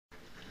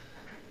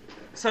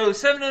So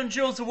 700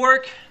 joules of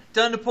work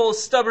done to pull a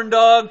stubborn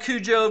dog,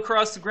 Cujo,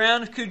 across the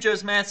ground.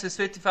 Cujo's mass is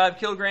 55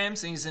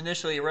 kilograms, and he's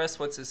initially at rest.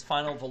 What's his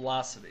final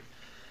velocity?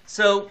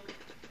 So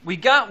we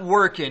got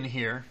work in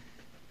here.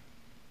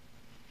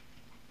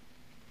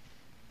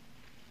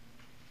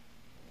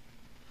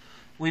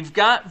 We've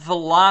got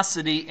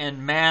velocity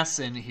and mass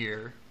in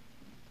here.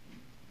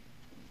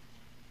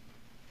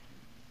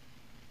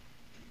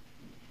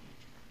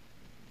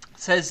 It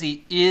says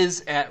he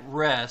is at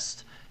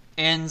rest,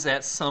 ends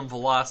at some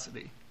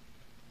velocity.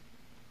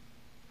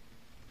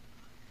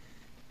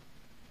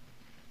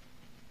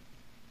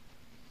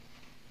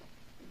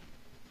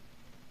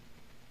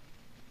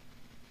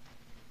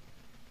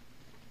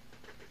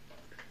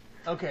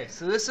 Okay,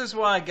 so this is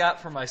what I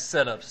got for my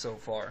setup so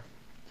far.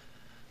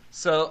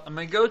 So I'm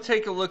going to go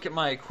take a look at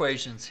my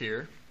equations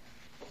here.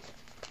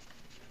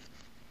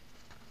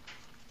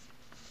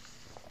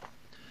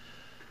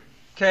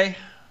 Okay,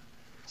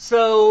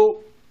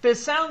 so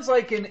this sounds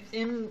like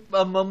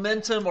a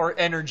momentum or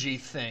energy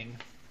thing.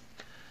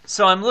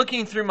 So I'm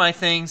looking through my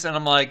things and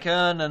I'm like,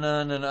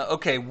 no.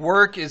 Okay,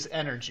 work is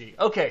energy.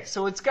 Okay,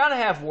 so it's got to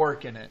have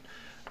work in it.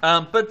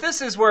 But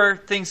this is where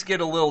things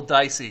get a little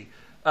dicey.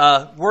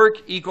 Work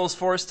equals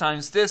force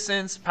times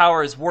distance.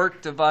 Power is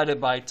work divided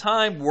by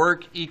time.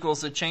 Work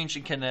equals a change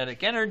in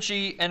kinetic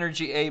energy.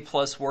 Energy A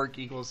plus work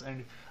equals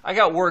energy. I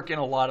got work in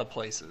a lot of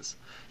places.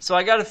 So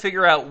I got to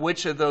figure out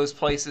which of those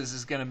places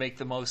is going to make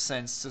the most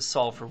sense to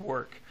solve for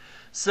work.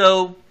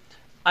 So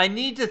I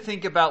need to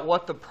think about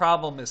what the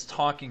problem is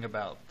talking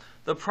about.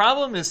 The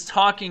problem is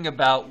talking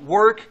about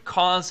work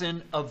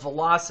causing a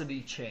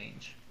velocity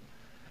change.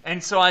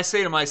 And so I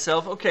say to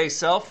myself, okay,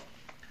 self,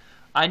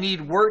 I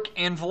need work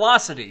and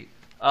velocity.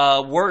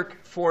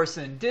 Work, force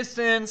and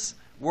distance.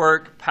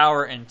 Work,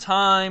 power and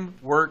time.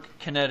 Work,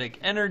 kinetic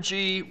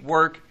energy.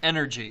 Work,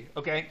 energy.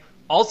 Okay?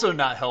 Also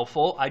not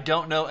helpful. I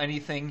don't know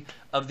anything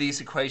of these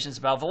equations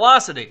about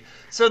velocity.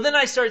 So then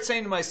I start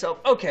saying to myself,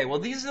 okay, well,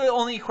 these are the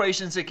only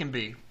equations it can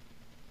be.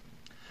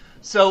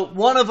 So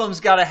one of them's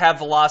got to have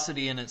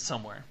velocity in it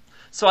somewhere.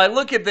 So I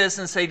look at this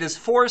and say, does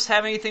force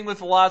have anything with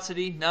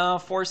velocity? No,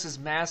 force is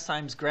mass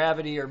times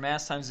gravity or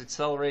mass times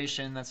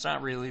acceleration. That's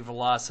not really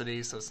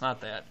velocity, so it's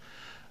not that.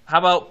 How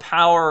about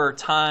power or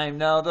time?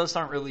 No, those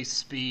aren't really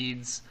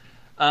speeds.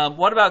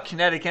 What about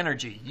kinetic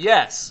energy?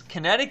 Yes,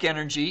 kinetic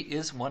energy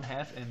is 1/2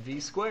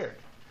 mv squared.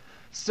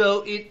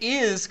 So it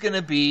is going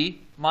to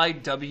be my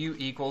W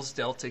equals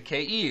delta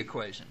KE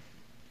equation.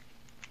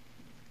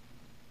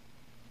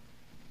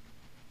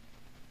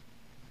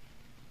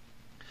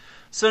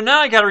 So now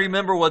I got to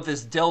remember what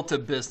this delta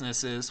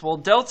business is. Well,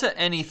 delta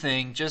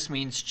anything just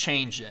means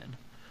change in.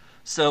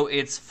 So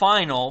it's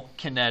final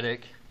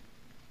kinetic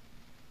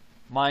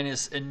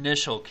minus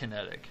initial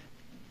kinetic.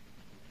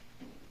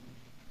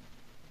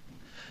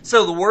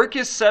 So the work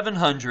is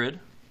 700.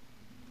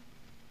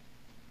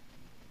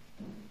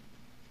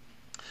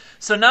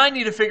 So now I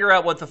need to figure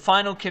out what the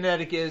final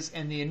kinetic is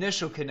and the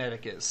initial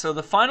kinetic is. So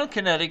the final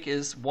kinetic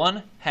is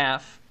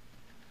 1/2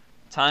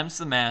 times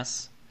the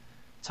mass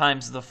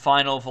times the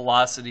final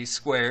velocity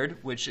squared,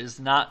 which is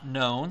not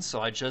known, so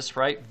I just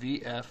write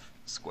VF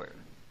squared.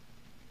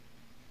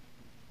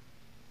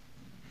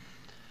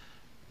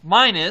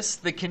 Minus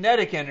the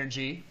kinetic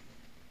energy,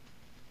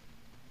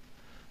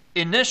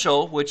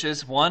 initial, which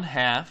is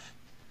 1/2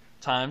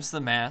 times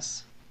the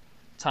mass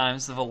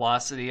times the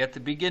velocity at the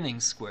beginning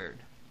squared,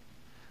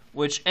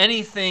 which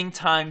anything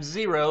times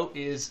 0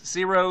 is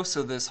 0,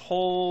 so this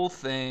whole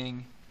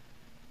thing,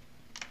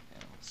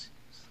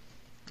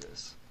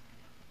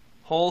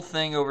 whole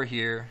thing over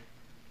here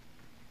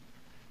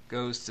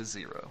goes to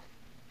 0.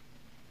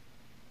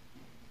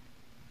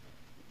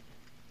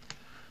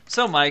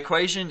 So my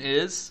equation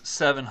is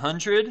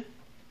 700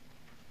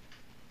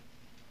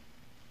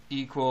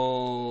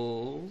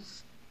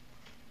 equals,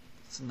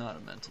 it's not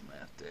a mental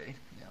math day,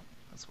 yeah,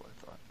 that's what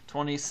I thought,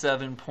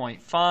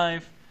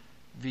 27.5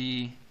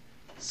 V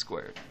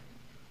squared.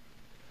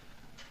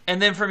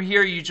 And then from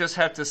here you just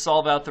have to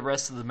solve out the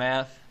rest of the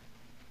math.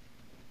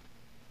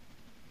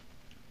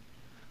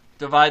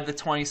 Divide the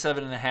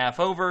 27.5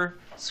 over,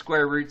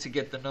 square root to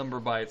get the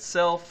number by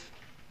itself.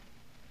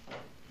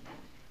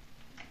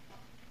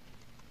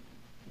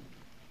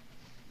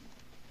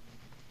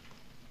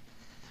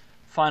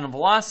 Final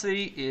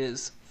velocity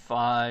is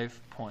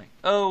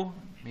 5.0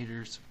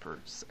 meters per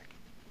second.